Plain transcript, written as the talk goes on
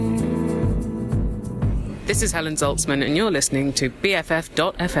This is Helen Zaltzman, and you're listening to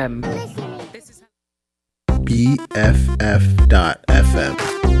BFF.FM. BFF.FM.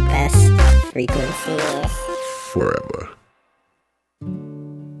 Best frequency. Forever.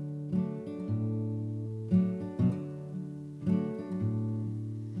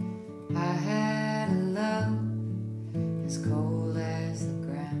 I had a love as cold as the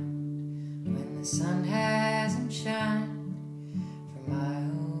ground when the sun hasn't shined for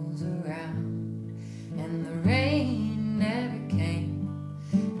miles around, and the rain never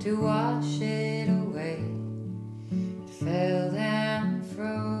came to wash it away. It fell down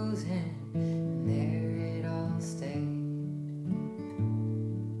frozen, and there it all stayed.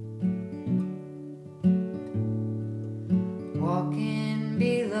 Walking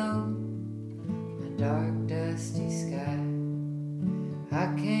below a dark dusty sky,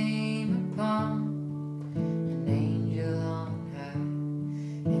 I came upon an angel on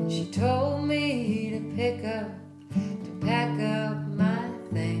high, and she told me to pack up my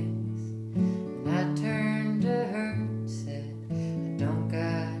things, and I turned to her and said, I don't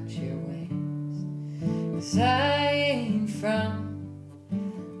got your wings, 'cause I ain't from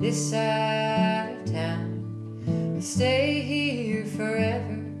this side of town. I'll stay here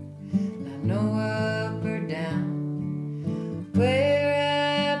forever, not know up or down.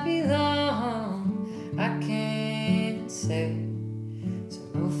 Where I belong, I can't say. So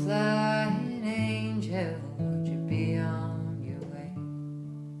no flying angel, would you be on your way?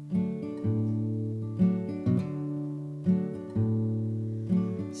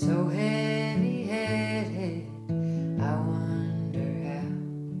 So heavy-headed, I wonder how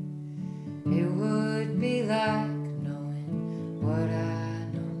it would be like knowing what I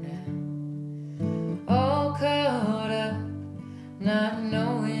know now. All caught up, not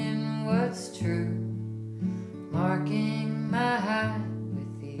knowing what's true, marking my height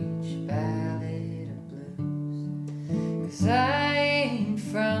with each ballad of blues. 'Cause I ain't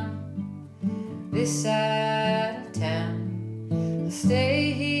from this side of town. I'll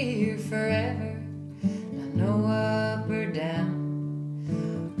stay here forever, not know up or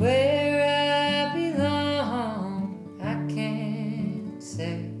down. Where I belong, I can't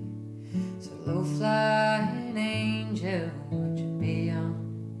say. So low flying angel, would you be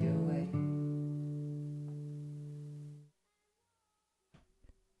on your way?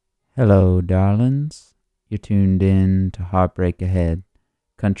 Hello, darlings. You're tuned in to Heartbreak Ahead,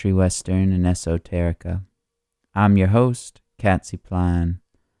 Country Western and Esoterica. I'm your host, Catsy Pline,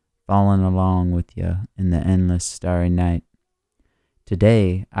 following along with you in the endless starry night.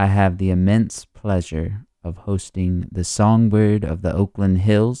 Today, I have the immense pleasure of hosting the songbird of the Oakland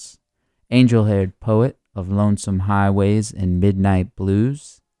Hills, angel-haired poet of lonesome highways and midnight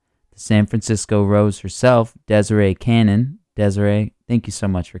blues, the San Francisco Rose herself, Desiree Cannon. Desiree, thank you so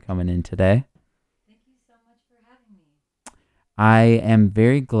much for coming in today. Thank you so much for having me. I am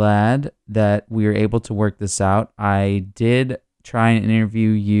very glad that we were able to work this out. I did try and interview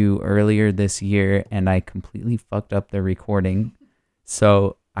you earlier this year, and I completely fucked up the recording,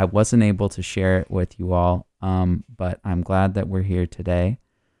 so I wasn't able to share it with you all, but I'm glad that we're here today.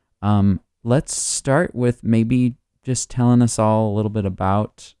 Let's start with maybe just telling us all a little bit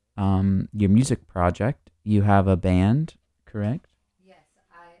about your music project. You have a band, correct? Yes,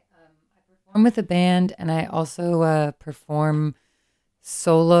 I perform with a band, and I also perform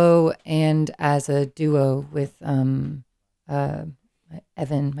solo and as a duo with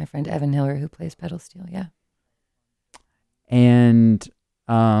Evan, my friend Evan Hiller, who plays pedal steel. Yeah. And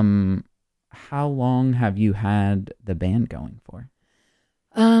how long have you had the band going for?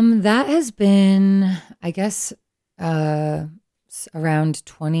 That has been, I guess, around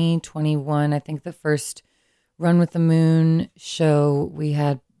 2021. I think the first Run with the Moon show we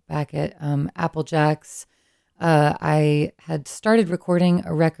had back at Applejack's. I had started recording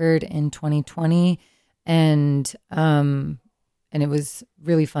a record in 2020, and it was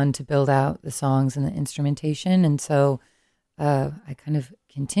really fun to build out the songs and the instrumentation. And so I kind of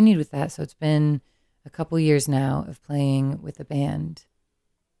continued with that. So it's been a couple years now of playing with the band.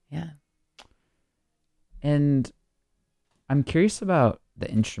 Yeah. And I'm curious about the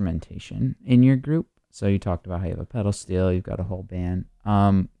instrumentation in your group. So you talked about how you have a pedal steel, you've got a whole band.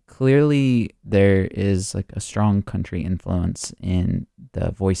 Clearly there is like a strong country influence in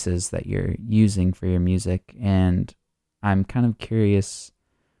the voices that you're using for your music. And I'm kind of curious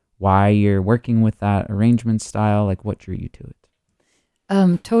why you're working with that arrangement style, like what drew you to it.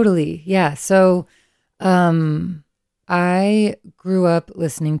 Totally. Yeah. So, I grew up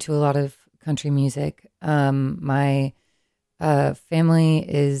listening to a lot of country music. My family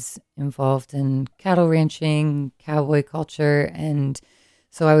is involved in cattle ranching, cowboy culture, and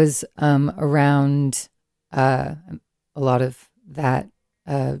so I was around a lot of that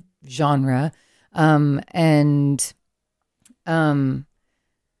genre. And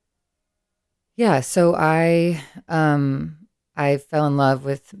yeah, so I fell in love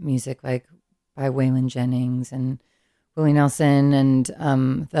with music like by Waylon Jennings and Willie Nelson and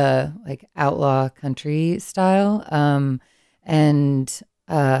the like outlaw country style. And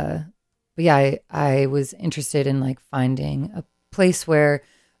but yeah, I was interested in like finding a place where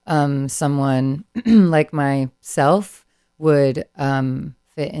someone like myself would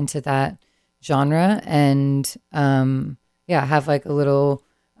fit into that genre and yeah, have like a little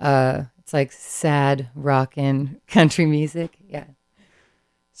it's like sad rockin' country music. Yeah.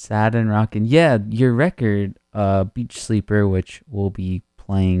 Sad and rockin'. Yeah, your record, Beach Sleeper, which we'll be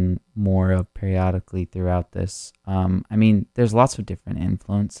playing more of periodically throughout this. I mean, there's lots of different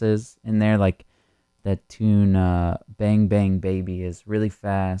influences in there. Like that tune, Bang Bang Baby, is really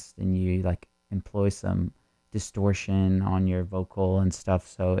fast, and you like employ some distortion on your vocal and stuff.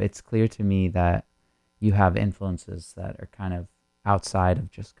 So it's clear to me that you have influences that are kind of outside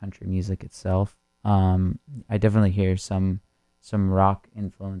of just country music itself. I definitely hear some rock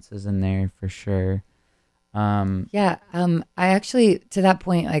influences in there for sure. I actually, to that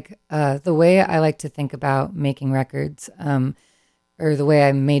point, like the way I like to think about making records, or the way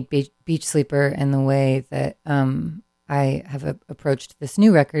I made Beach Sleeper and the way that I have approached this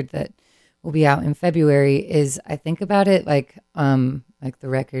new record that will be out in February is I think about it like the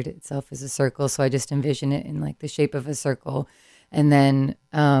record itself is a circle. So I just envision it in like the shape of a circle, and then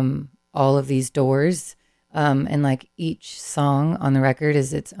all of these doors, and like each song on the record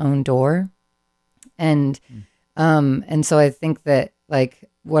is its own door. And so I think that like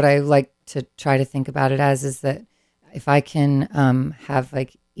what I like to try to think about it as is that if I can have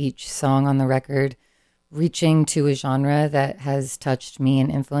like each song on the record reaching to a genre that has touched me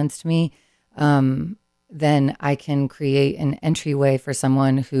and influenced me, then I can create an entryway for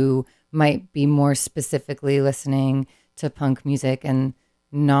someone who might be more specifically listening to punk music and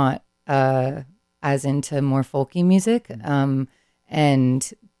not as into more folky music.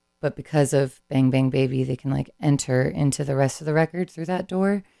 But because of Bang Bang Baby, they can like enter into the rest of the record through that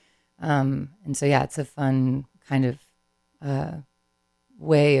door. And so, yeah, it's a fun kind of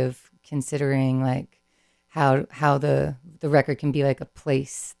way of considering like how the record can be like a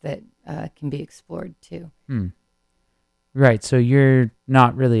place that can be explored too. Right. So you're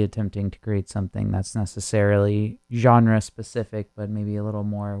not really attempting to create something that's necessarily genre specific, but maybe a little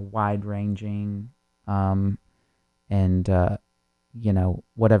more wide ranging, and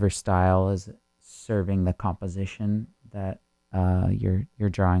whatever style is serving the composition that you're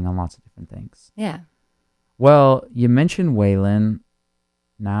drawing on lots of different things. Yeah. Well, you mentioned Waylon.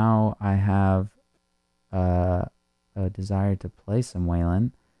 Now I have a desire to play some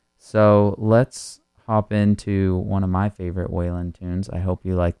Waylon. So let's hop into one of my favorite Waylon tunes. I hope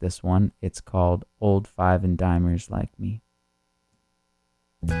you like this one. It's called Old Five and Dimers Like Me.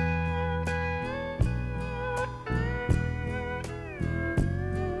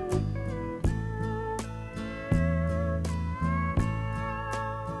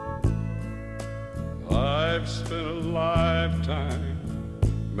 I've spent a lifetime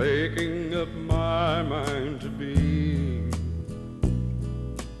making up my mind to be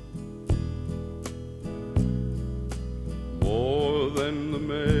more than the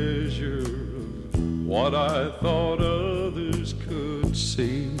measure of what I thought others could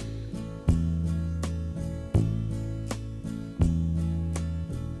see.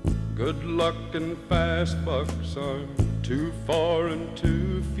 Good luck and fast bucks are too far and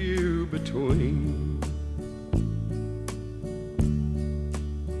too few between.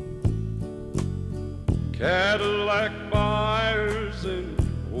 Cadillac buyers and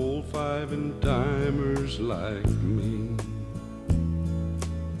old five and dimers like me.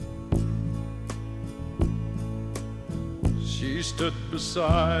 She stood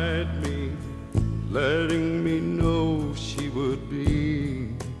beside me, letting me know she would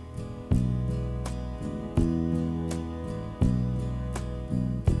be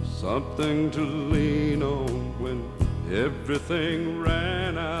something to lean on when everything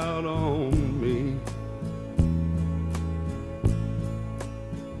ran out on me.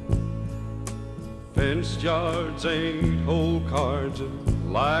 Fenced yards ain't whole cards,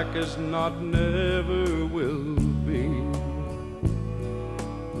 and like as not never will be.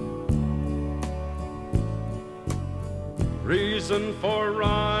 Reason for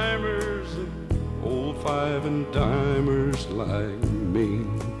rhymers and old five and dimers like me.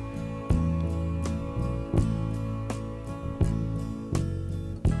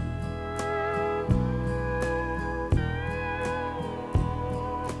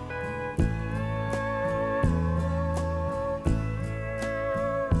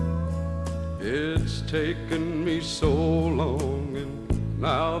 taken me so long, and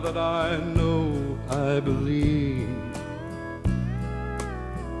now that I know, I believe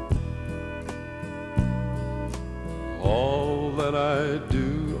all that I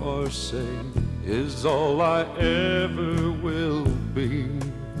do or say is all I ever will be.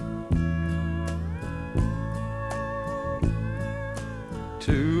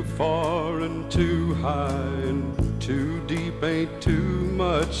 Too far and too high and too deep ain't too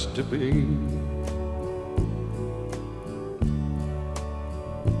much to be.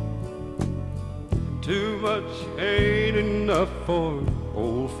 Too much ain't enough for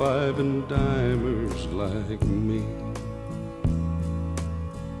old five and dimers like me.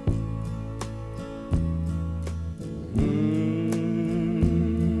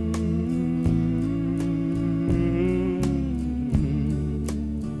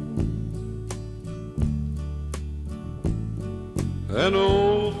 An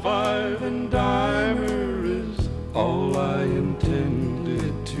old five and dimer is all I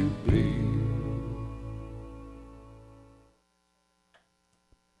intended to be.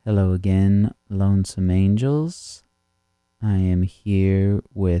 Hello again, Lonesome Angels. I am here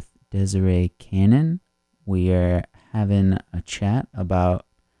with Desiree Cannon. We are having a chat about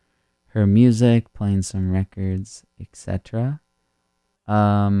her music, playing some records, etc.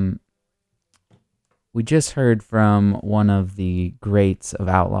 We just heard from one of the greats of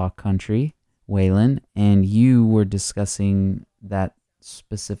outlaw country, Waylon, and you were discussing that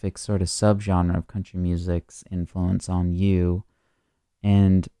specific sort of subgenre of country music's influence on you.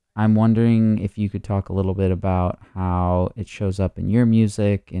 And I'm wondering if you could talk a little bit about how it shows up in your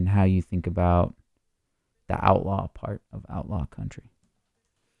music and how you think about the outlaw part of outlaw country.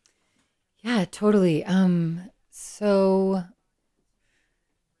 Yeah, totally. So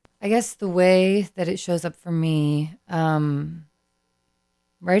I guess the way that it shows up for me,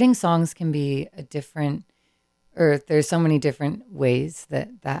 writing songs can be there's so many different ways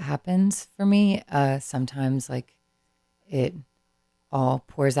that happens for me. Sometimes like it all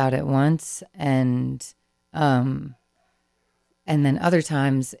pours out at once, and then other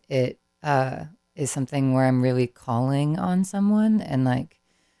times it is something where I'm really calling on someone and like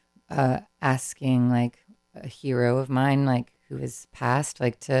asking like a hero of mine, like who has passed,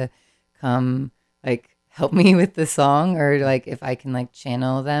 like to come like help me with the song, or like if I can like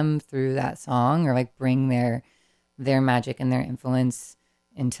channel them through that song, or like bring their magic and their influence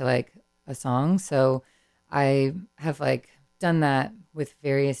into like a song. So I have like done that with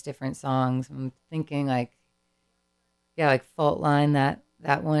various different songs. I'm thinking like, yeah, like Fault Line, that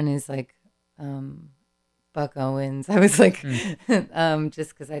one is like Buck Owens. I was like, just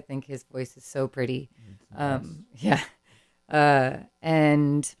because I think his voice is so pretty. Yeah.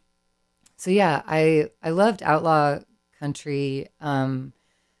 And so, yeah, I loved outlaw country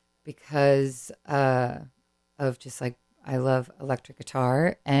because of just like, I love electric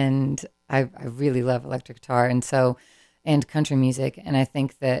guitar, and I really love electric guitar. And country music. And I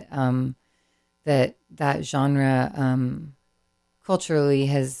think that that genre culturally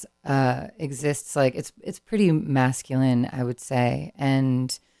has exists, like it's pretty masculine, I would say.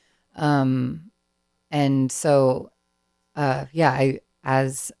 And so yeah, I,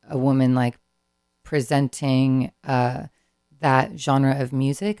 as a woman, like presenting that genre of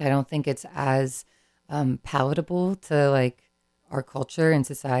music, I don't think it's as palatable to like our culture and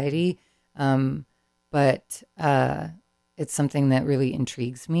society. But it's something that really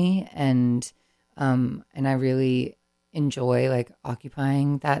intrigues me, and I really enjoy like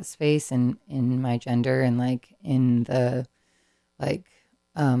occupying that space and in my gender, and like in the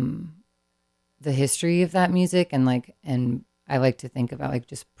history of that music, and I like to think about like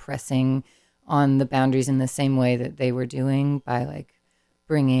just pressing on the boundaries in the same way that they were doing, by like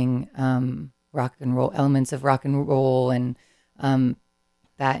bringing rock and roll elements of rock and roll and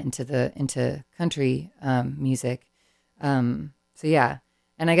that into country music. So yeah,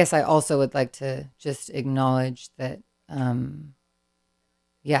 and I guess I also would like to just acknowledge that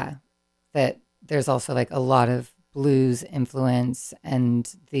that there's also like a lot of blues influence,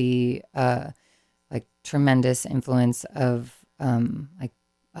 and the like tremendous influence of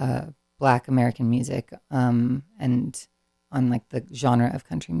Black American music, and on like the genre of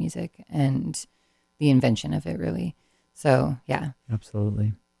country music and the invention of it, really. So yeah,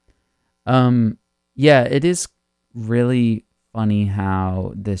 absolutely. Yeah, it is really funny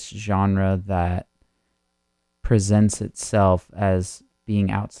how this genre that presents itself as being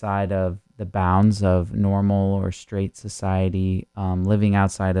outside of the bounds of normal or straight society, living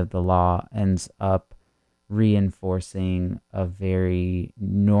outside of the law, ends up reinforcing a very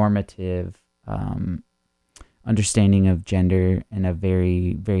normative understanding of gender and a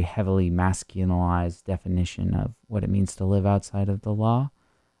very, very heavily masculinized definition of what it means to live outside of the law.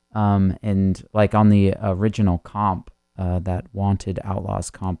 And like on the original comp, that Wanted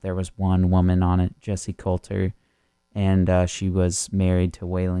Outlaws comp, there was one woman on it, Jessie Coulter, and she was married to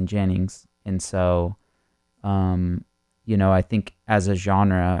Waylon Jennings. And so, I think as a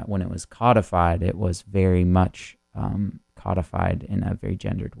genre, when it was codified, it was very much codified in a very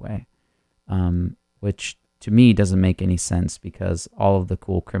gendered way, which to me doesn't make any sense because all of the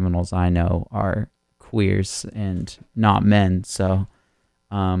cool criminals I know are queers and not men. So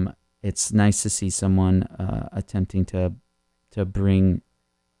it's nice to see someone attempting to bring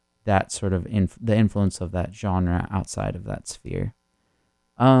that sort of the influence of that genre outside of that sphere.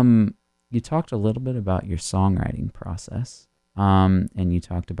 You talked a little bit about your songwriting process, and you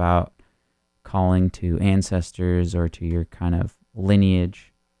talked about calling to ancestors or to your kind of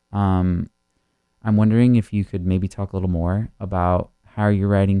lineage. I'm wondering if you could maybe talk a little more about how you're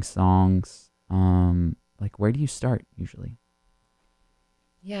writing songs. Like, where do you start usually?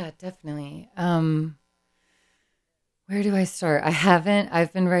 Yeah, definitely. Where do I start?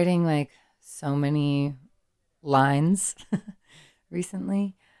 I've been writing like so many lines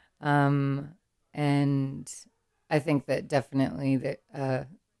recently. And I think that definitely that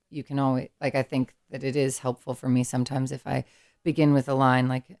you can always, like, I think that it is helpful for me sometimes if I begin with a line,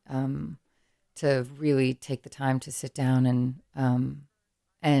 like, to really take the time to sit down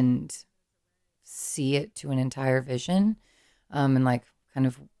and see it to an entire vision, and like kind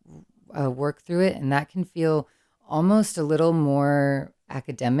of work through it. And that can feel almost a little more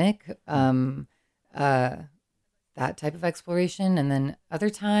academic, that type of exploration. And then other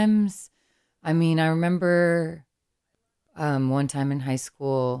times, I remember one time in high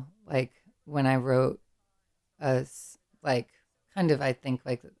school, like when I wrote I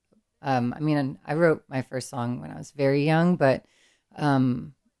wrote my first song when I was very young, but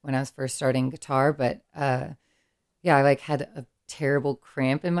when I was first starting guitar, but I like had a terrible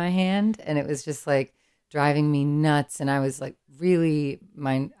cramp in my hand, and it was just like driving me nuts. And I was like I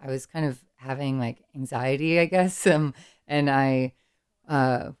was kind of having like anxiety, I guess. And I,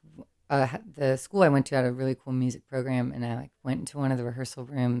 the school I went to had a really cool music program, and I like went into one of the rehearsal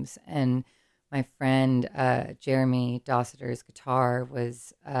rooms, and my friend, Jeremy Dossiter's guitar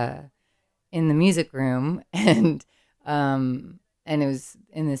was, in the music room, and it was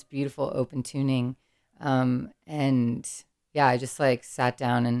in this beautiful open tuning. I just like sat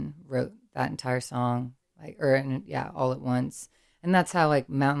down and wrote that entire song, all at once. And that's how like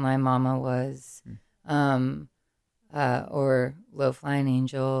Mountain Lion Mama was, or Low Flying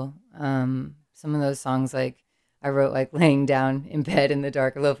Angel. Some of those songs, like I wrote like laying down in bed in the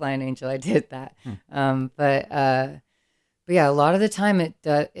dark. Low Flying Angel, I did that. But yeah, a lot of the time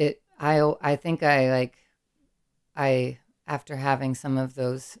I think after having some of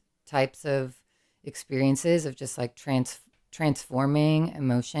those types of experiences of just like transforming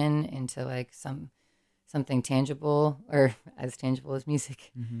emotion into like something tangible, or as tangible as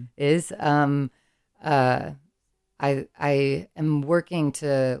music is, I am working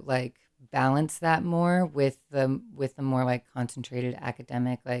to like balance that more with the more like concentrated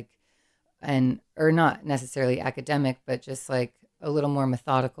academic, or not necessarily academic, but just like a little more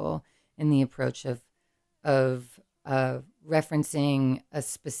methodical in the approach of referencing a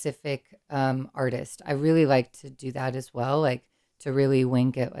specific artist. I really like to do that as well, like to really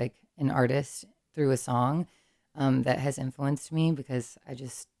wink at like an artist through a song that has influenced me, because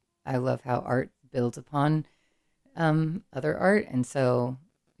I love how art builds upon other art. And so,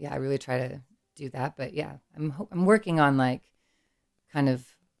 yeah, I really try to do that. But yeah, I'm working on like kind of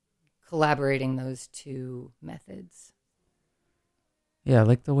collaborating those two methods. Yeah, I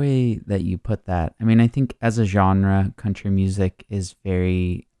like the way that you put that. I mean, I think as a genre, country music is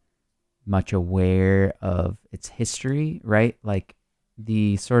very much aware of its history, right? Like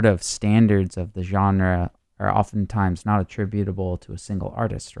the sort of standards of the genre are oftentimes not attributable to a single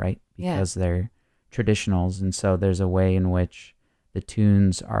artist, right? Because they're traditionals. And so there's a way in which the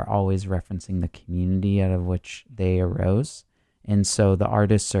tunes are always referencing the community out of which they arose. And so the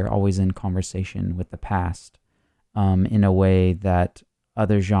artists are always in conversation with the past, in a way that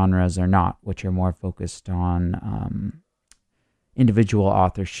other genres are not, which are more focused on individual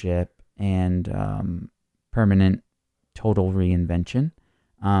authorship and permanent total reinvention.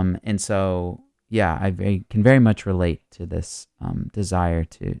 And so, yeah, I can very much relate to this desire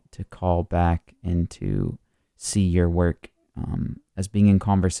to call back and to see your work as being in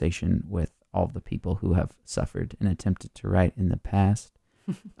conversation with all the people who have suffered and attempted to write in the past.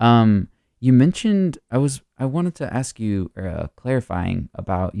 You mentioned I wanted to ask you clarifying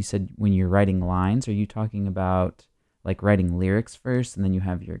about, you said when you're writing lines, are you talking about like writing lyrics first and then you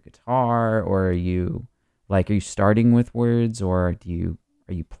have your guitar, or are you starting with words, or are you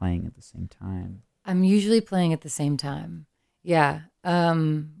playing at the same time? I'm usually playing at the same time. Yeah.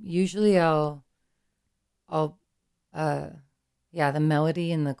 Usually I'll the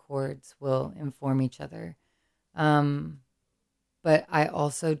melody and the chords will inform each other. But I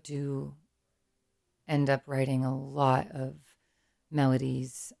also do end up writing a lot of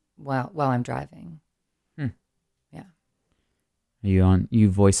melodies while I'm driving. Yeah. Are you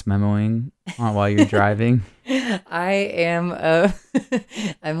voice memoing while you're driving? I'm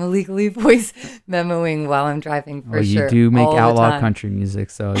illegally voice memoing while I'm driving for sure. You do make all outlaw country music,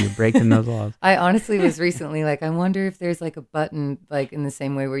 so you're breaking those laws. I honestly was recently like, I wonder if there's like a button like in the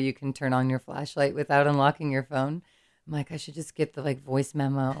same way where you can turn on your flashlight without unlocking your phone. I'm like, I should just get the like voice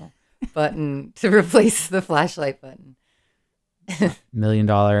memo button to replace the flashlight button. $1 million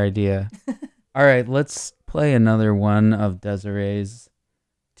idea. All right, let's play another one of Desiree's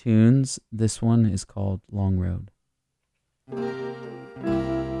tunes. This one is called Long Road.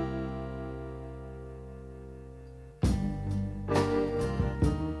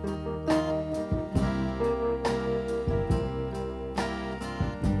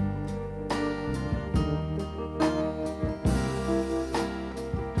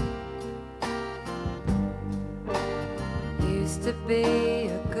 Used to be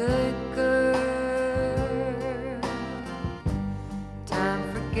a good girl. Time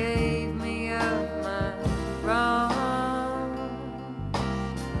forgave me of my wrongs.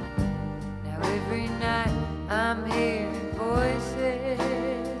 Now every night I'm hearing voices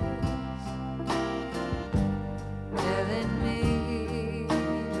telling me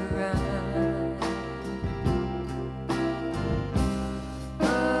to run. Oh,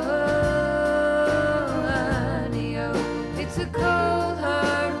 honey, oh, it's a cold,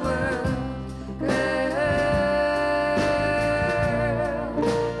 hard world, girl.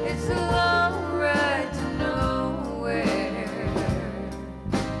 It's a long ride to nowhere.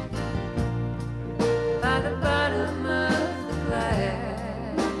 By the bottom of the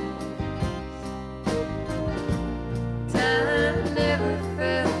glass, time never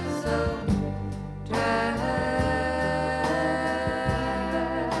felt so dry.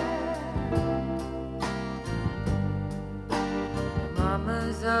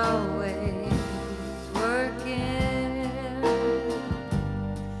 Mama's always working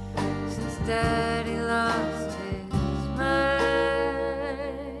since Daddy lost his mind.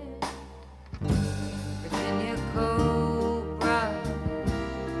 Virginia cold brought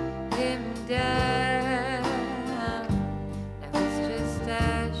him down. Now it's just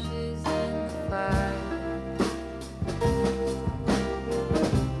ashes in the fire.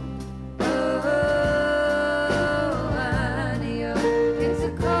 Oh, honey, oh, it's a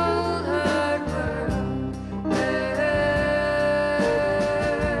cold, hard world, girl.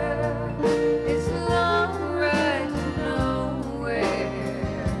 It's a long ride to nowhere.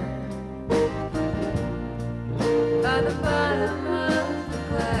 By the bottom of the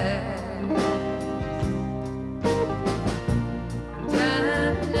glass,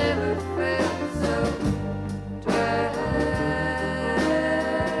 time never felt so dry.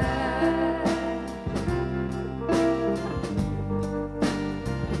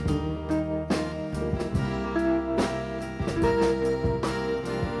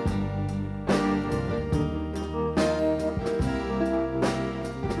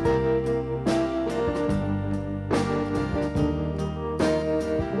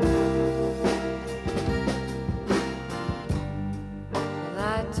 Well,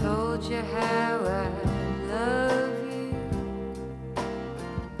 I told you how I love you,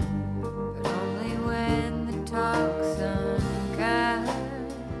 but only when the talk's unkind.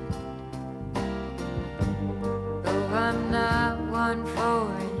 Though I'm not one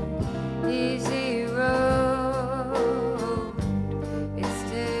for an easy road, it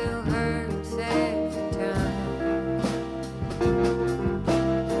still hurts every time.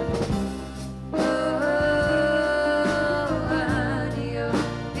 Oh, honey, oh,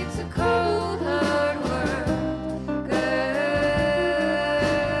 it's a cold, hard world, girl.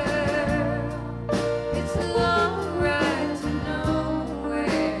 It's a long ride to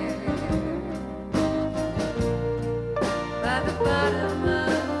nowhere. By the bottom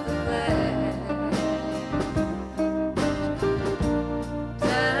of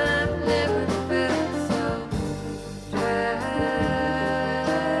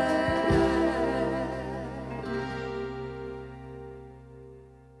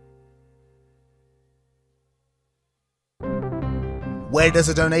Where does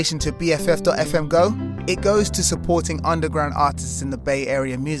a donation to BFF.FM go? It goes to supporting underground artists in the Bay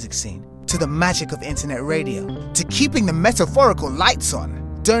Area music scene, to the magic of internet radio, to keeping the metaphorical lights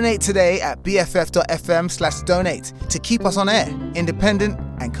on. Donate today at bff.fm/donate to keep us on air, independent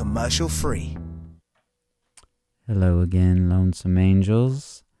and commercial free. Hello again, Lonesome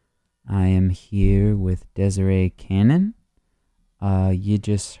Angels. I am here with Desiree Cannon. You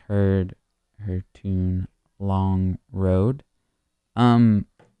just heard her tune Long Road. I'm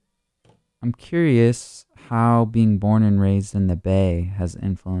curious how being born and raised in the Bay has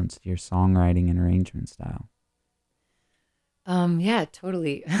influenced your songwriting and arrangement style. Yeah,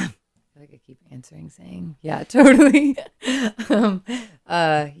 totally. I feel like I keep saying, yeah, totally.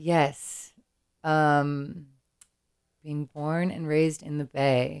 Yes. Being born and raised in the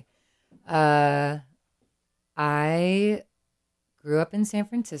Bay. I grew up in San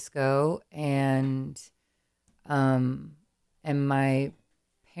Francisco, and my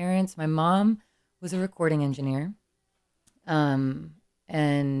parents, my mom was a recording engineer, and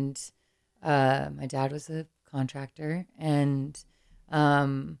my dad was a contractor, and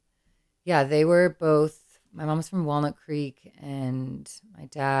they were both. My mom was from Walnut Creek, and my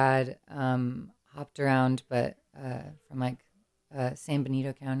dad hopped around, but from like San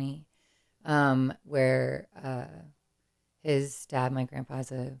Benito County, where his dad, my grandpa,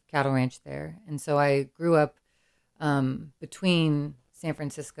 has a cattle ranch there, and so I grew up between San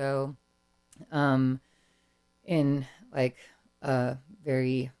Francisco, in like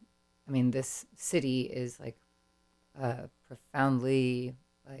very. I mean, this city is like profoundly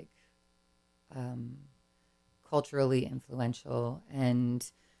like culturally influential, and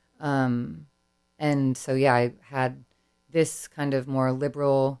so yeah, I had this kind of more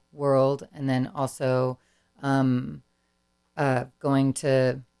liberal world, and then also going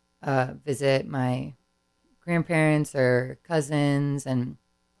to visit my grandparents or cousins, and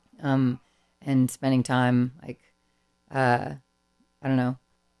spending time like I don't know.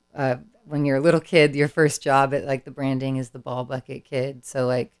 When you're a little kid, your first job at like the branding is the ball bucket kid. So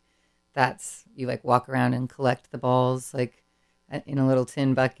like that's, you like walk around and collect the balls like in a little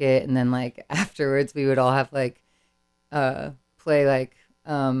tin bucket. And then like afterwards we would all have like play like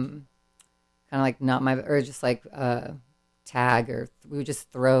kind of like not my, or just like tag, or we would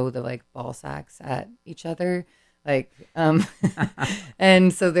just throw the like ball sacks at each other. Like,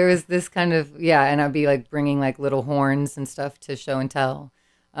 and so there was this kind of, yeah. And I'd be like bringing like little horns and stuff to show and tell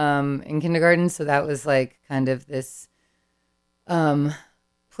in kindergarten. So that was like kind of this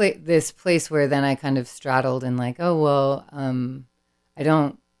this place where then I kind of straddled and like, oh well,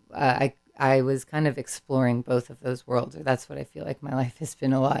 I was kind of exploring both of those worlds, or that's what I feel like my life has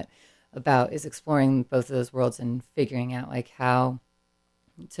been a lot about, is exploring both of those worlds and figuring out like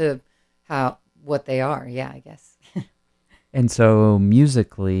what they are. Yeah, I guess. And so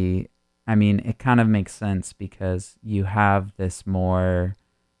musically, I mean, it kind of makes sense because you have this more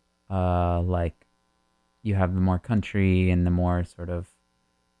like you have the more country and the more sort of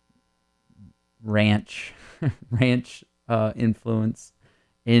ranch influence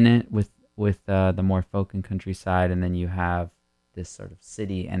in it with the more folk and countryside, and then you have this sort of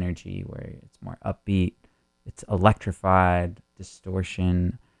city energy where it's more upbeat, it's electrified,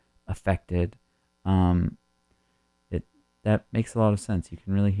 distortion affected. That makes a lot of sense. You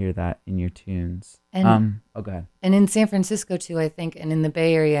can really hear that in your tunes. And, go ahead. And in San Francisco too, I think, and in the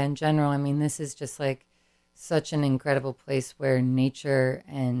Bay Area in general, I mean, this is just like such an incredible place where nature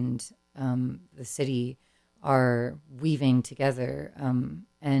and the city are weaving together.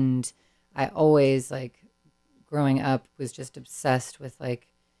 And I always, like, growing up, was just obsessed with like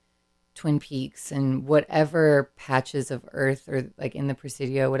Twin Peaks and whatever patches of earth, or like in the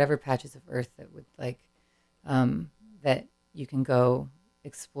Presidio, whatever patches of earth that would like that you can go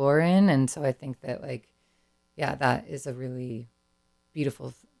explore in. And so I think that like, yeah, that is a really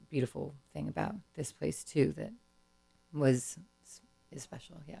beautiful thing about this place too, that is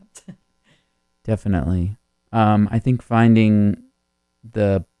special. Yeah. Definitely. I think finding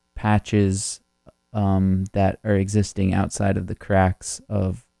the patches that are existing outside of the cracks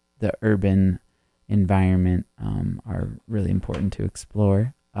of the urban environment are really important to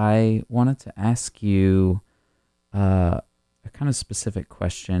explore. I wanted to ask you a kind of specific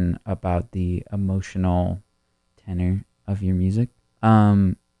question about the emotional tenor of your music.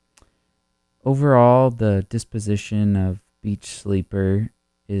 Overall, the disposition of Beach Sleeper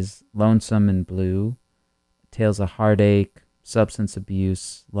is lonesome and blue, tales of heartache, substance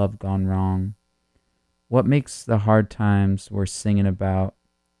abuse, love gone wrong. What makes the hard times worth singing about,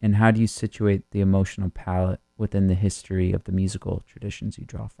 and how do you situate the emotional palette within the history of the musical traditions you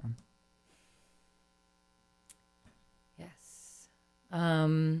draw from? Yes.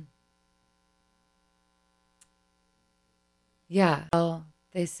 Yeah. Well,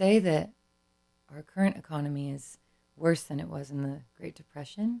 they say that our current economy is worse than it was in the Great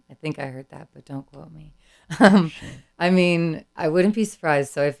Depression. I think I heard that, but don't quote me. I mean, I wouldn't be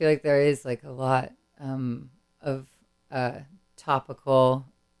surprised. So I feel like there is like a lot of topical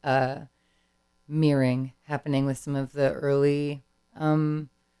mirroring happening with some of the early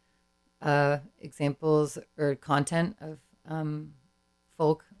examples or content of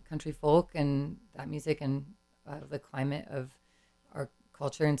country folk, and that music, and the climate of our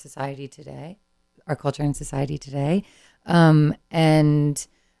culture and society today. And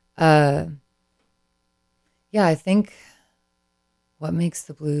yeah, I think what makes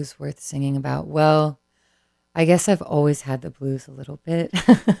the blues worth singing about? Well, I guess I've always had the blues a little bit.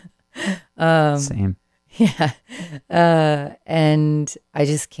 Same. Yeah. And I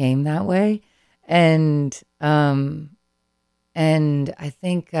just came that way. And I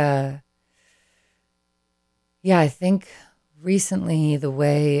think, I think recently the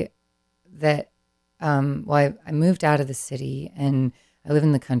way that, I moved out of the city and I live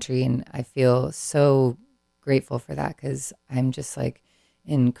in the country, and I feel so grateful for that because I'm just like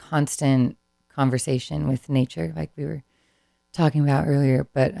in constant conversation with nature, like we were talking about earlier.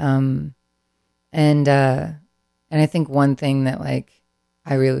 But, and I think one thing that like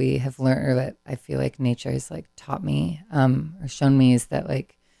I really have learned, or that I feel like nature has like taught me, or shown me, is that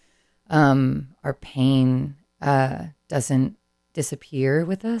like, our pain, doesn't disappear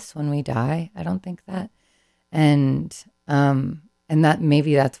with us when we die. I don't think that. And that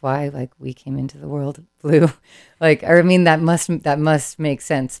maybe that's why like we came into the world blue. Like, or I mean, that must make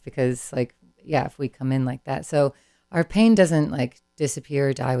sense because like, yeah, if we come in like that. So our pain doesn't like disappear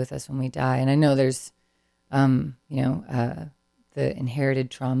or die with us when we die. And I know there's, the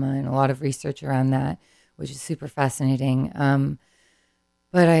inherited trauma and a lot of research around that, which is super fascinating.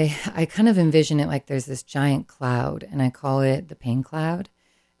 But I kind of envision it like there's this giant cloud, and I call it the pain cloud.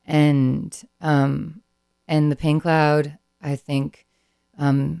 And the pain cloud, I think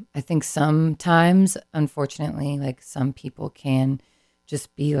sometimes, unfortunately, like some people can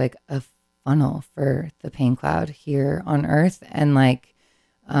just be like a funnel for the pain cloud here on Earth, and like,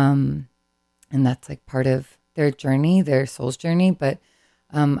 and that's like part of their journey, their soul's journey. But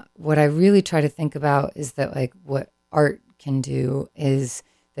what I really try to think about is that like what art can do is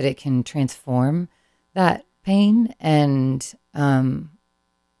that it can transform that pain, and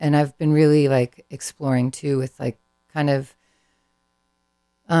I've been really like exploring too with like kind of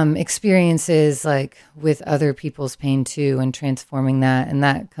experiences like with other people's pain too, and transforming that, and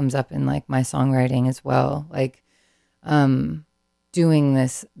that comes up in like my songwriting as well, like doing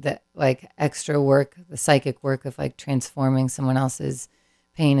that like extra work, the psychic work of like transforming someone else's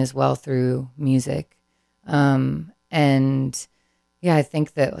pain as well through music. And yeah, I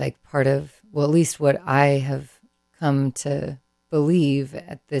think that like part of, well, at least what I have come to believe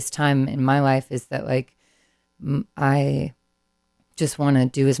at this time in my life is that like I just want to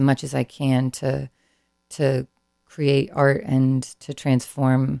do as much as I can to create art and to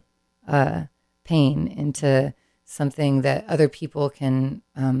transform pain into something that other people can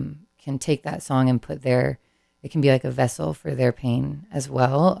take that song and put it can be like a vessel for their pain as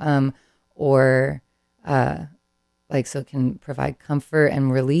well, or like so it can provide comfort and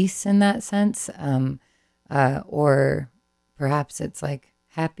release in that sense, or perhaps it's like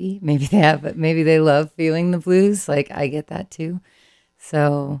happy. Maybe they love feeling the blues. Like I get that too.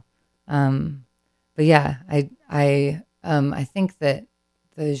 So, but yeah, I think that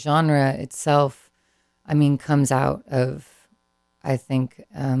the genre itself, I mean, comes out of, I think,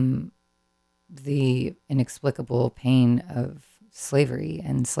 the inexplicable pain of slavery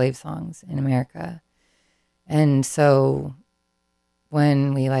and slave songs in America. And so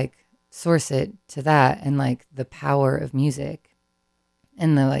when we like source it to that, and like the power of music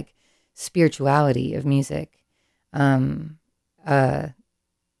and the like spirituality of music,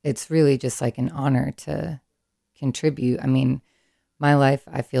 it's really just like an honor to contribute. I mean, my life,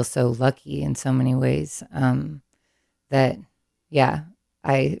 I feel so lucky in so many ways, that, yeah,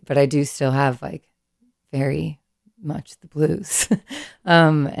 but I do still have like very much the blues.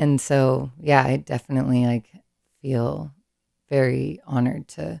 And so, yeah, I definitely like feel very honored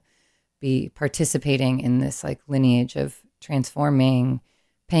to be participating in this like lineage of transforming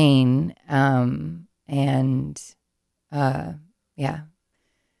pain, and yeah,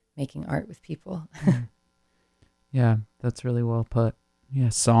 making art with people. Yeah, that's really well put. Yeah,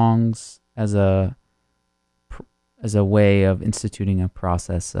 songs as a way of instituting a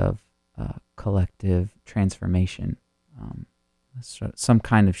process of collective transformation, some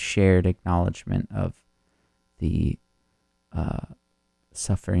kind of shared acknowledgement of the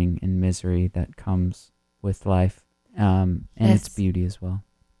suffering and misery that comes with life, and its beauty as well.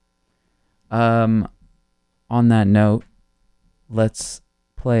 On that note, let's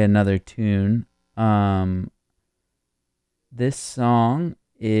play another tune. This song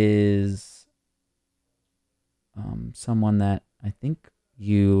is someone that I think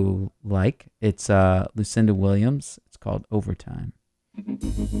you like. It's Lucinda Williams. It's called Overtime.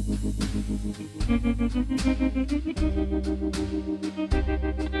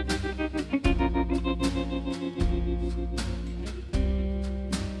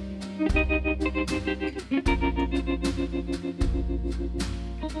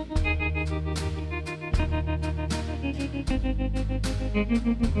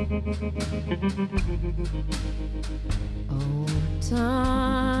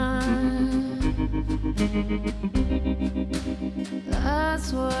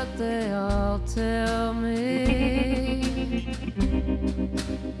 That's what they all tell me.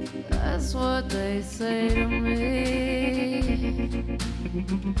 That's what they say to me.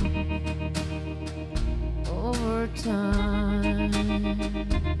 Overtime.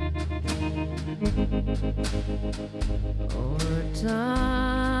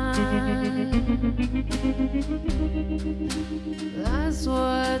 That's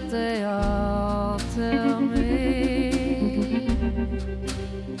what they all tell me.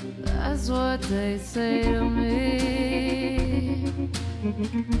 That's what they say to me.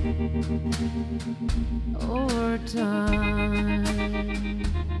 Overtime.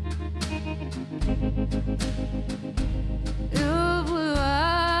 Your blue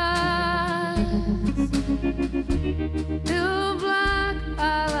eyes, your black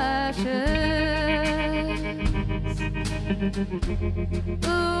eyelashes,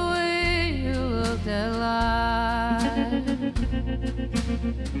 the way you looked at life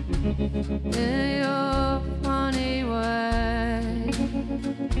in your funny way.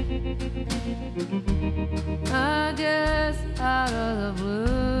 I guess out of the blue,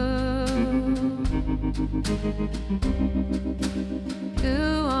 you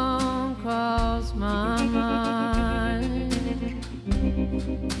won't cross my mind,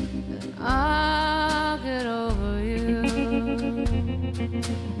 and I'll get over you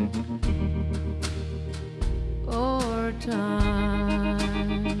over time.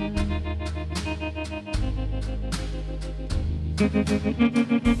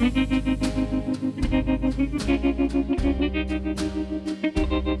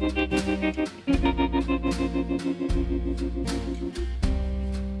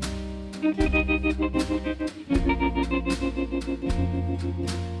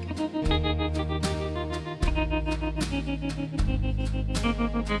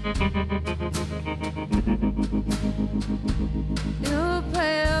 Your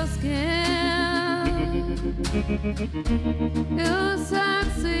pale skin, your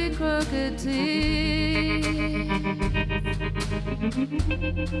sexy crooked teeth,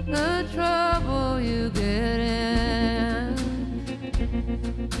 the trouble you get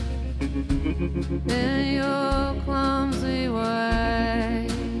in your clumsy way.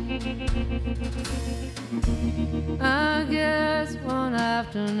 I guess one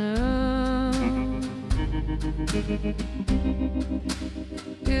afternoon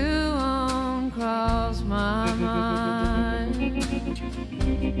you won't cross my mind,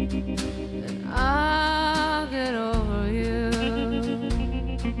 and I'll get over you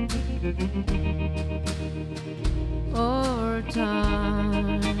over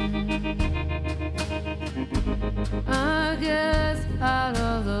time. I guess out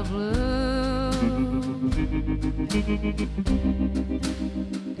of the blue,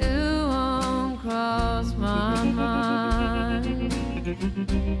 you won't cross my mind,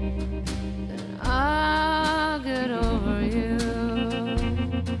 and I'll get over you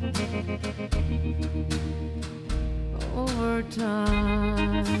over time.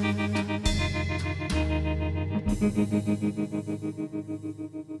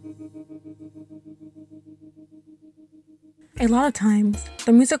 A lot of times,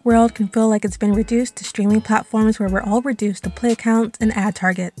 the music world can feel like it's been reduced to streaming platforms where we're all reduced to play counts and ad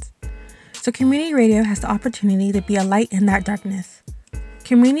targets. So community radio has the opportunity to be a light in that darkness.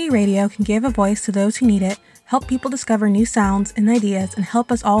 Community radio can give a voice to those who need it, help people discover new sounds and ideas, and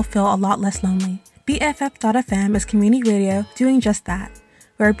help us all feel a lot less lonely. BFF.FM is community radio doing just that.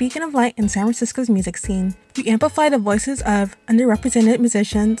 We're a beacon of light in San Francisco's music scene. We amplify the voices of underrepresented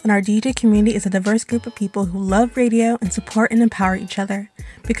musicians, and our DJ community is a diverse group of people who love radio and support and empower each other.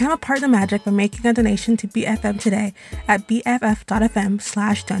 Become a part of the magic by making a donation to BFM today at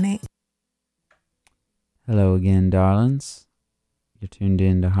bff.fm/donate. Hello again, darlings. You're tuned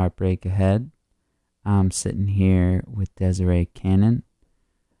in to Heartbreak Ahead. I'm sitting here with Desiree Cannon.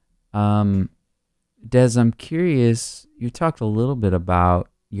 Des, I'm curious, you talked a little bit about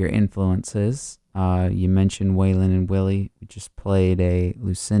your influences. You mentioned Waylon and Willie. We just played a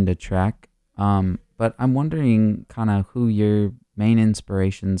Lucinda track. But I'm wondering kind of who your main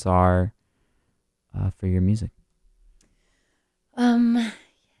inspirations are for your music.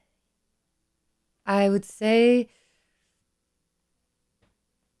 I would say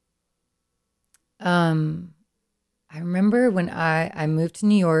I remember when I moved to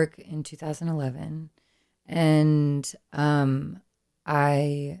New York in 2011, and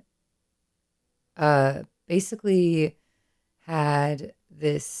I basically had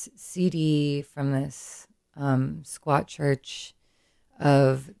this CD from this squat church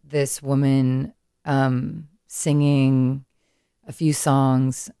of this woman singing a few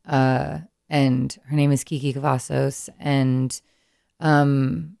songs, and her name is Kiki Cavazos, and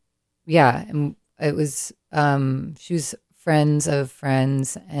yeah, and it was she was friends of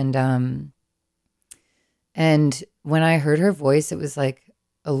friends, and when I heard her voice, it was like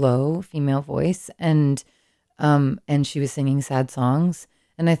a low female voice, and she was singing sad songs,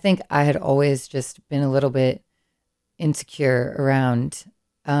 and I think I had always just been a little bit insecure around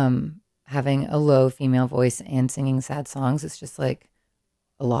having a low female voice and singing sad songs. It's just like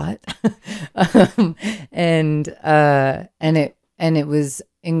a lot. And it was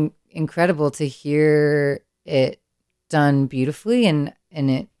incredible to hear it done beautifully, and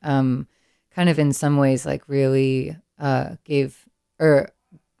it kind of in some ways like really gave, or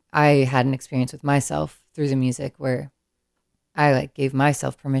I had an experience with myself through the music where I like gave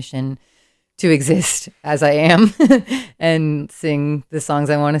myself permission to exist as I am and sing the songs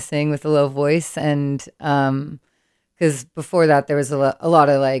I want to sing with a low voice. And because before that there was a lot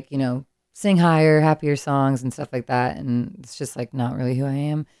of like, you know, sing higher, happier songs and stuff like that, and it's just like not really who I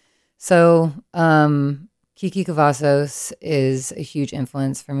am. So Kiki Cavazos is a huge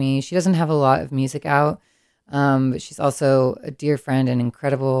influence for me. She doesn't have a lot of music out, but she's also a dear friend and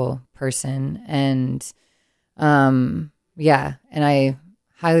incredible person. And yeah, and I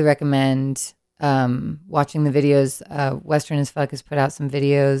highly recommend watching the videos. Western as Fuck has put out some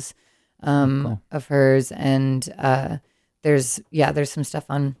videos Cool. of hers, and there's some stuff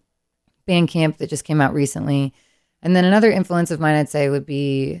on Bandcamp that just came out recently. And then another influence of mine, I'd say, would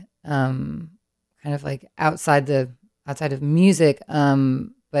be kind of like outside of music,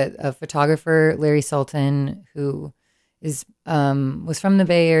 but a photographer, Larry Sultan, who is was from the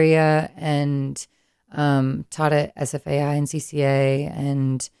Bay Area and taught at SFAI and CCA,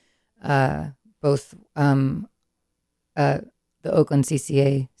 and both the Oakland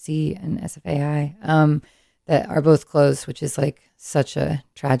CCAC and SFAI that are both closed, which is like such a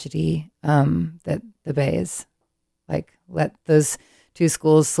tragedy that the Bay is like let those two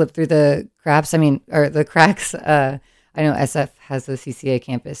schools slip through the cracks. Or the cracks. I know SF has the CCA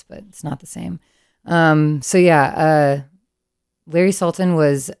campus, but it's not the same. So yeah, Larry Sultan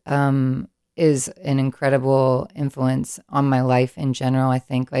is an incredible influence on my life in general. I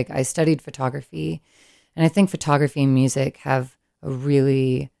think like I studied photography, and I think photography and music have a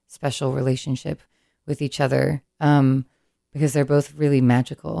really special relationship with each other because they're both really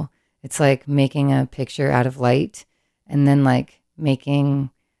magical. It's like making a picture out of light and then like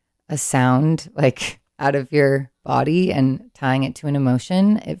making a sound like out of your body and tying it to an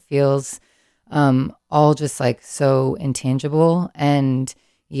emotion. It feels all just like so intangible, and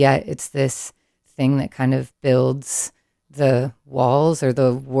yet it's this thing that kind of builds the walls or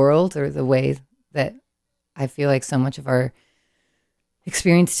the world or the way that I feel like so much of our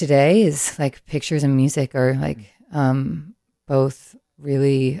experience today is like pictures and music are like both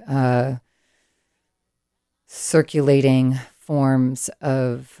really circulating forms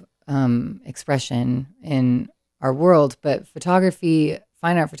of expression in our world. But photography,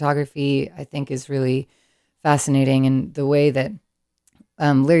 fine art photography, I think is really fascinating. And the way that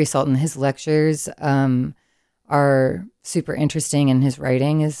Larry Sultan, his lectures are super interesting, and his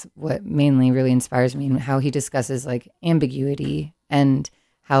writing is what mainly really inspires me, and how he discusses like ambiguity and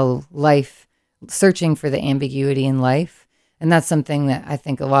how life, searching for the ambiguity in life. And that's something that I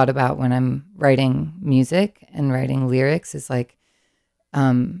think a lot about when I'm writing music and writing lyrics is like,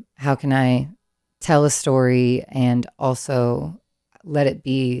 how can I tell a story and also let it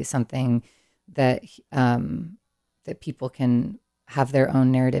be something that that people can have their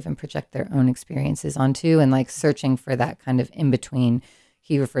own narrative and project their own experiences onto, and like searching for that kind of in-between.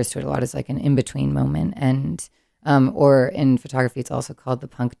 He refers to it a lot as like an in-between moment. And or in photography, it's also called the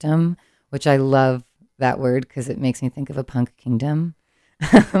punctum, which I love that word because it makes me think of a punk kingdom.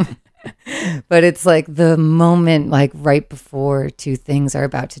 But it's like the moment like right before two things are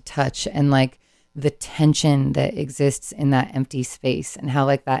about to touch, and like the tension that exists in that empty space, and how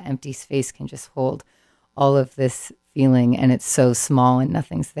like that empty space can just hold all of this feeling, and it's so small and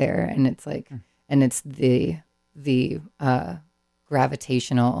nothing's there, and it's like and it's the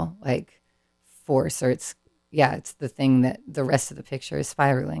gravitational like force, or it's the thing that the rest of the picture is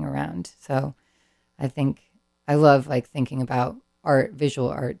spiraling around. So I think I love like thinking about art, visual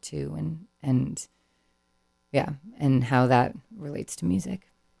art too, and how that relates to music.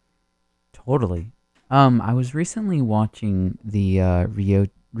 Totally. I was recently watching the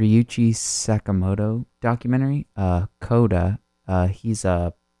Ryuichi Sakamoto documentary, Coda. He's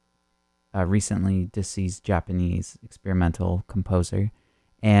a recently deceased Japanese experimental composer,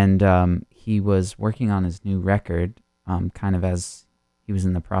 and he was working on his new record, kind of as he was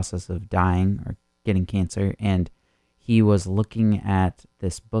in the process of dying or getting cancer, and he was looking at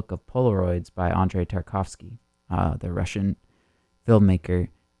this book of Polaroids by Andrei Tarkovsky, the Russian filmmaker,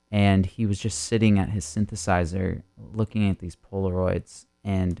 and he was just sitting at his synthesizer looking at these Polaroids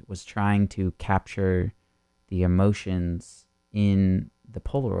and was trying to capture the emotions in the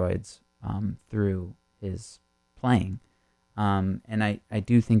Polaroids through his playing. And I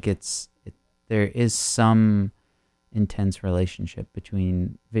do think there is some intense relationship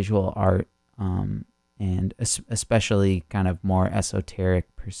between visual art and especially kind of more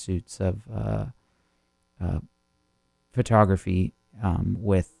esoteric pursuits of photography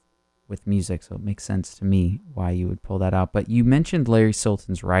with music. So it makes sense to me why you would pull that out. But you mentioned Larry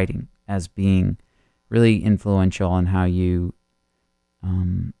Sultan's writing as being really influential in how you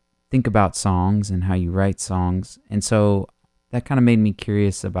think about songs and how you write songs. And so that kind of made me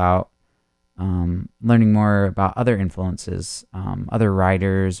curious about learning more about other influences, other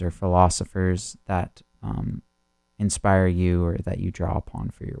writers or philosophers that inspire you or that you draw upon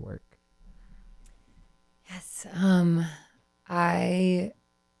for your work. Yes.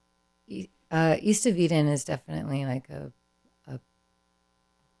 East of Eden is definitely like a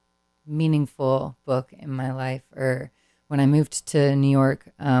meaningful book in my life. Or when I moved to New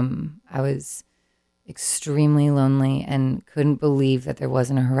York, I was extremely lonely and couldn't believe that there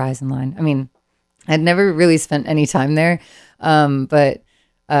wasn't a horizon line. I mean, I'd never really spent any time there. But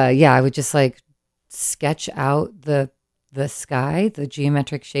I would just like sketch out the sky, the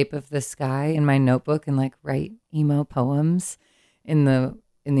geometric shape of the sky in my notebook, and like write emo poems in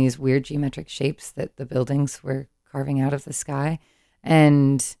these weird geometric shapes that the buildings were carving out of the sky.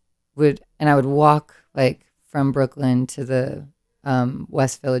 And I would walk like from Brooklyn to the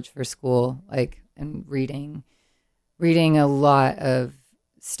West Village for school, like, and reading a lot of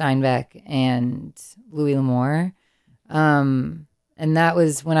Steinbeck and Louis L'Amour. And that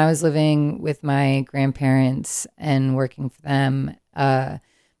was when I was living with my grandparents and working for them. My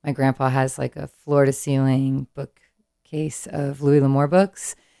grandpa has like a floor-to-ceiling bookcase of Louis L'Amour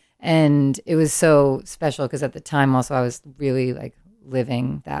books. And it was so special because at the time also I was really like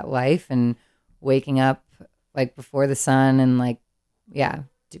living that life and waking up like before the sun and like,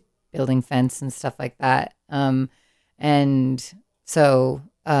 building fence and stuff like that.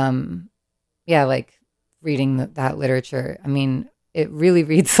 Like reading that literature. I mean, it really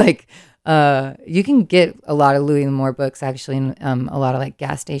reads like you can get a lot of Louis L'Amour books actually in a lot of like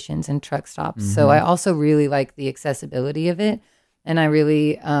gas stations and truck stops. Mm-hmm. So I also really like the accessibility of it. And I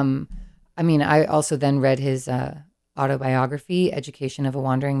really, I also then read his autobiography, Education of a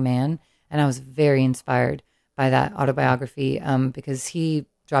Wandering Man. And I was very inspired by that autobiography because he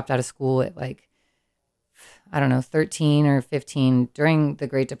dropped out of school at like, 13 or 15 during the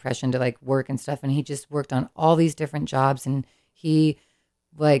Great Depression to like work and stuff. And he just worked on all these different jobs. And he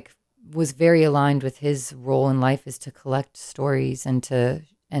like was very aligned with his role in life is to collect stories and to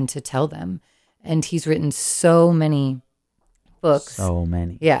tell them. And he's written so many books. So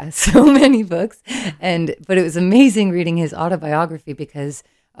many. Yeah, so many books. But it was amazing reading his autobiography because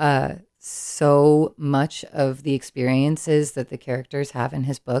so much of the experiences that the characters have in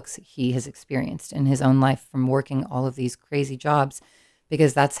his books, he has experienced in his own life from working all of these crazy jobs,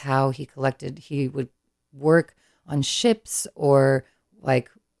 because that's how he collected. He would work on ships or like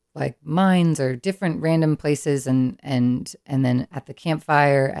mines or different random places, and then at the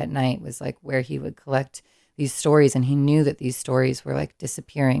campfire at night was like where he would collect these stories, and he knew that these stories were like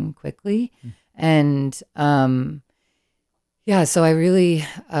disappearing quickly. And so I really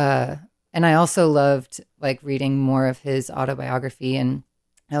and I also loved like reading more of his autobiography, and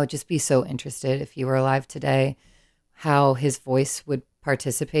I would just be so interested if he were alive today, how his voice would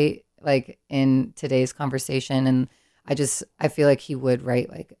participate like in today's conversation. And I feel like he would write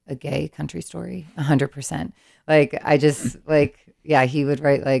like a gay country story 100%. Like I just like, he would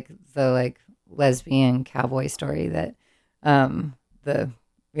write like the like lesbian cowboy story that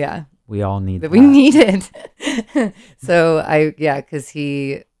we all need that we needed. So because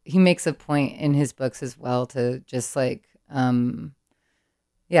he makes a point in his books as well to just like,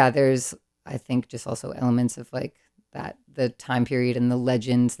 there's, I think, just also elements of like that, the time period and the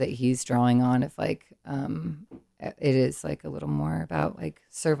legends that he's drawing on, if like, it is like a little more about like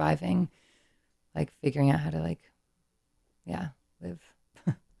surviving, like figuring out how to like, live.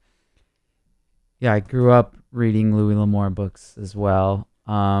 Yeah, I grew up reading Louis L'Amour books as well.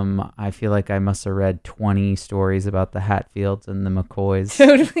 I feel like I must have read 20 stories about the Hatfields and the McCoys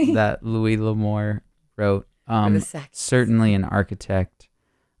Totally. that Louis L'Amour wrote. The Certainly an architect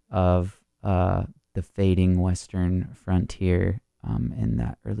of the fading Western frontier in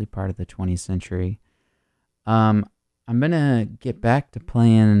that early part of the 20th century. I'm going to get back to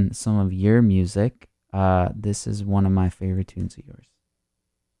playing some of your music. This is one of my favorite tunes of yours.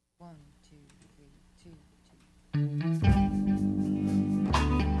 1, 2, 3, 2, 2.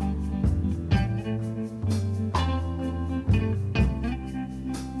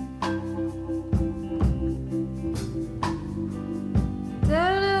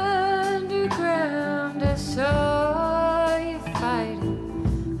 Saw you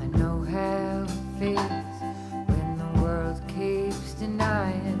fighting. I know how it feels when the world keeps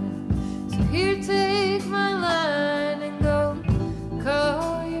denying. So here, take my line and go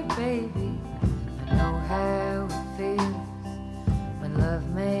call your baby. I know how it feels when love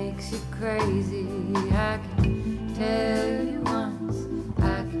makes you crazy. I can tell you once,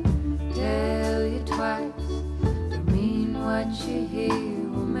 I can tell you twice. Don't mean what you hear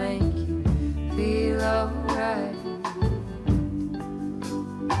will make you feel alright.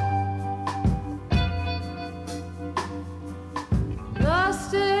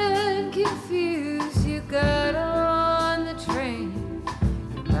 Lost and confused, you got on the train.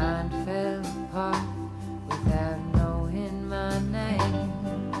 Your mind fell apart without knowing my name.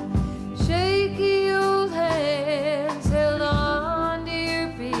 Shaky old hands held on to your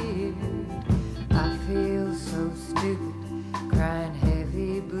beard. I feel so stupid, crying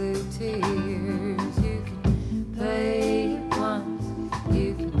heavy blue tears. You can play it once,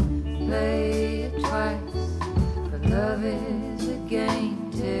 you can play it twice, but love is a game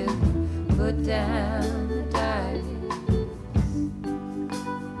till you put down the dice.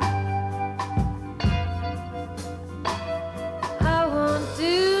 I won't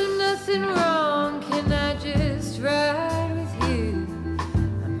do nothing wrong, can I just ride with you?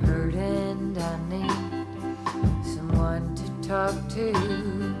 I'm hurt and I need someone to talk to.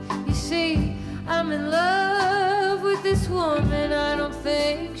 You see, I'm in love with this woman, I don't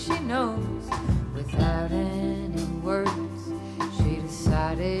think she knows. Without any words, she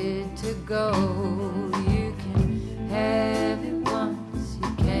decided to go. You can have it once,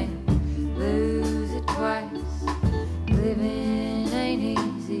 you can't lose it twice. Living ain't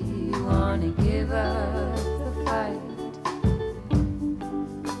easy, you wanna give up the fight.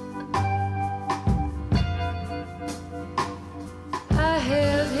 I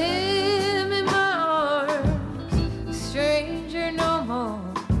held him in my arms, a stranger no more.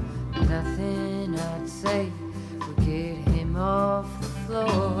 Nothing I'd say would get him off the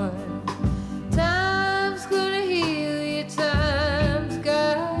floor. Time's gonna heal you, time's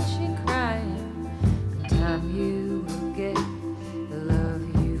got you crying. In time you will get the love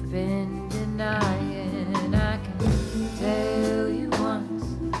you've been denying. I can tell you once,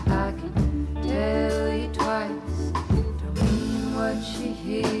 I can tell you twice. Don't mean what you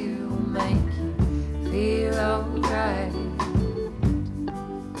hear will make you feel alright.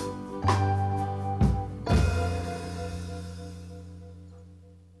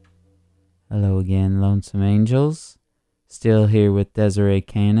 Hello again, Lonesome Angels. Still here with Desiree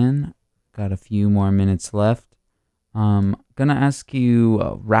Cannon. Got a few more minutes left. Gonna ask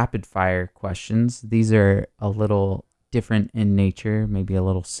you rapid fire questions. These are a little different in nature, maybe a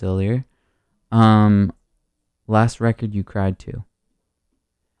little sillier. Last record you cried to?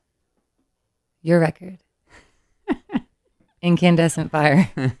 Your record. Incandescent Fire.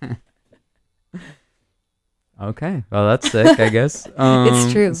 Okay, well that's sick, I guess.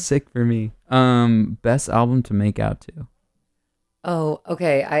 It's true. Sick for me. Best album to make out to? Oh,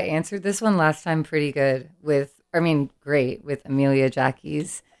 okay. I answered this one last time pretty good great with Amelia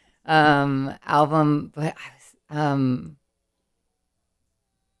Jackie's album, but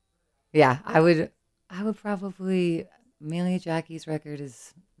I would probably, Amelia Jackie's record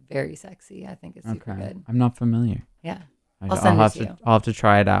is very sexy. I think it's super good. I'm not familiar. Yeah. I'll have to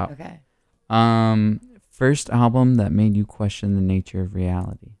try it out. Okay. First album that made you question the nature of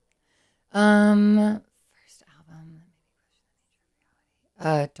reality? First album that made me question the nature of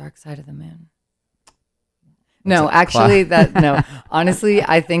reality. Dark Side of the Moon. No, actually, honestly,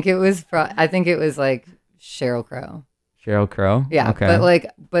 I think it was like Sheryl Crow. Sheryl Crow? Yeah, okay.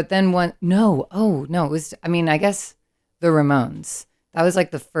 but then no, it was, I mean, I guess the Ramones. That was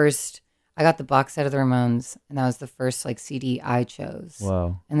like the first, I got the box set of the Ramones, and that was the first like CD I chose.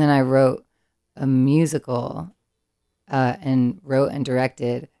 Whoa. And then I wrote a musical, and wrote and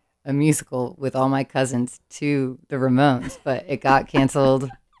directed a musical with all my cousins to the Ramones, but it got canceled.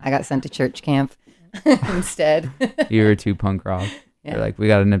 I got sent to church camp instead. You were too punk rock. Yeah. You're like, we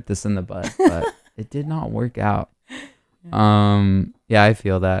got to nip this in the bud, but it did not work out. Yeah, I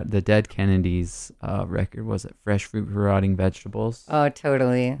feel that. The Dead Kennedys record, was it Fresh Fruit for Rotting Vegetables? Oh,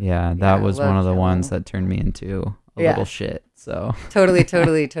 totally. Yeah, that was one of the Jello. ones that turned me into a little shit. So Totally.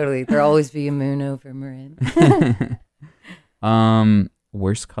 There'll always be a moon over Marin.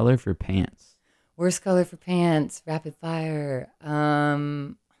 Worst color for pants. Worst color for pants, rapid fire. Oh my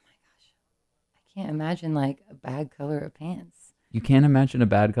gosh. I can't imagine like a bad color of pants. You can't imagine a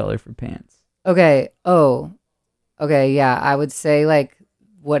bad color for pants. Okay. Oh. Okay, yeah. I would say like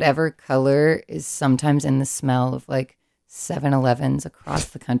whatever color is sometimes in the smell of like 7-Elevens across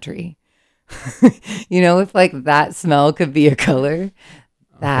the country. If like that smell could be a color,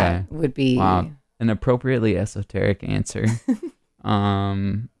 that would be an appropriately esoteric answer.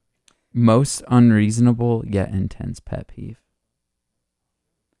 Most unreasonable yet intense pet peeve.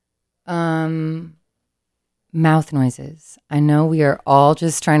 Mouth noises. I know we are all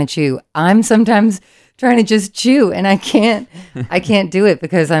just trying to chew. I'm sometimes trying to just chew, and I can't do it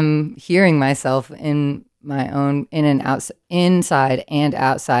because I'm hearing myself in my own inside and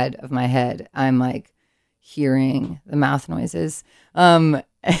outside of my head. I'm like hearing the mouth noises. But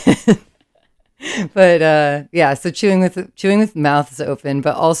yeah, so chewing with mouths open,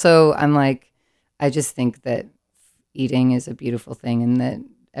 but also I'm like, I just think that eating is a beautiful thing and that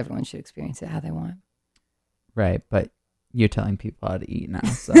everyone should experience it how they want. Right, but you're telling people how to eat now,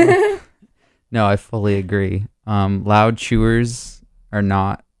 so no, I fully agree. Loud chewers are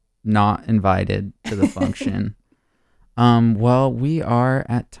not invited to the function. Well, we are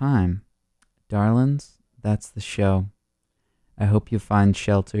at time. Darlings, that's the show. I hope you find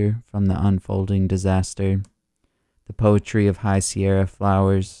shelter from the unfolding disaster, the poetry of High Sierra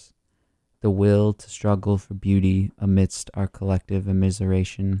flowers, the will to struggle for beauty amidst our collective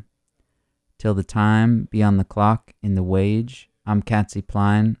immiseration. Till the time beyond the clock in the wage, I'm Katsy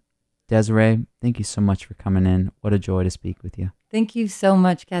Pline. Desiree, thank you so much for coming in. What a joy to speak with you. Thank you so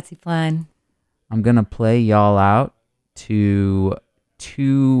much, Katsy Pline. I'm going to play y'all out to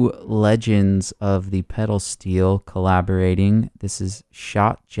two legends of the pedal steel collaborating. This is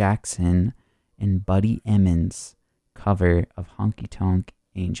Shot Jackson and Buddy Emmons' cover of Honky Tonk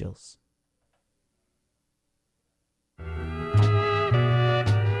Angels.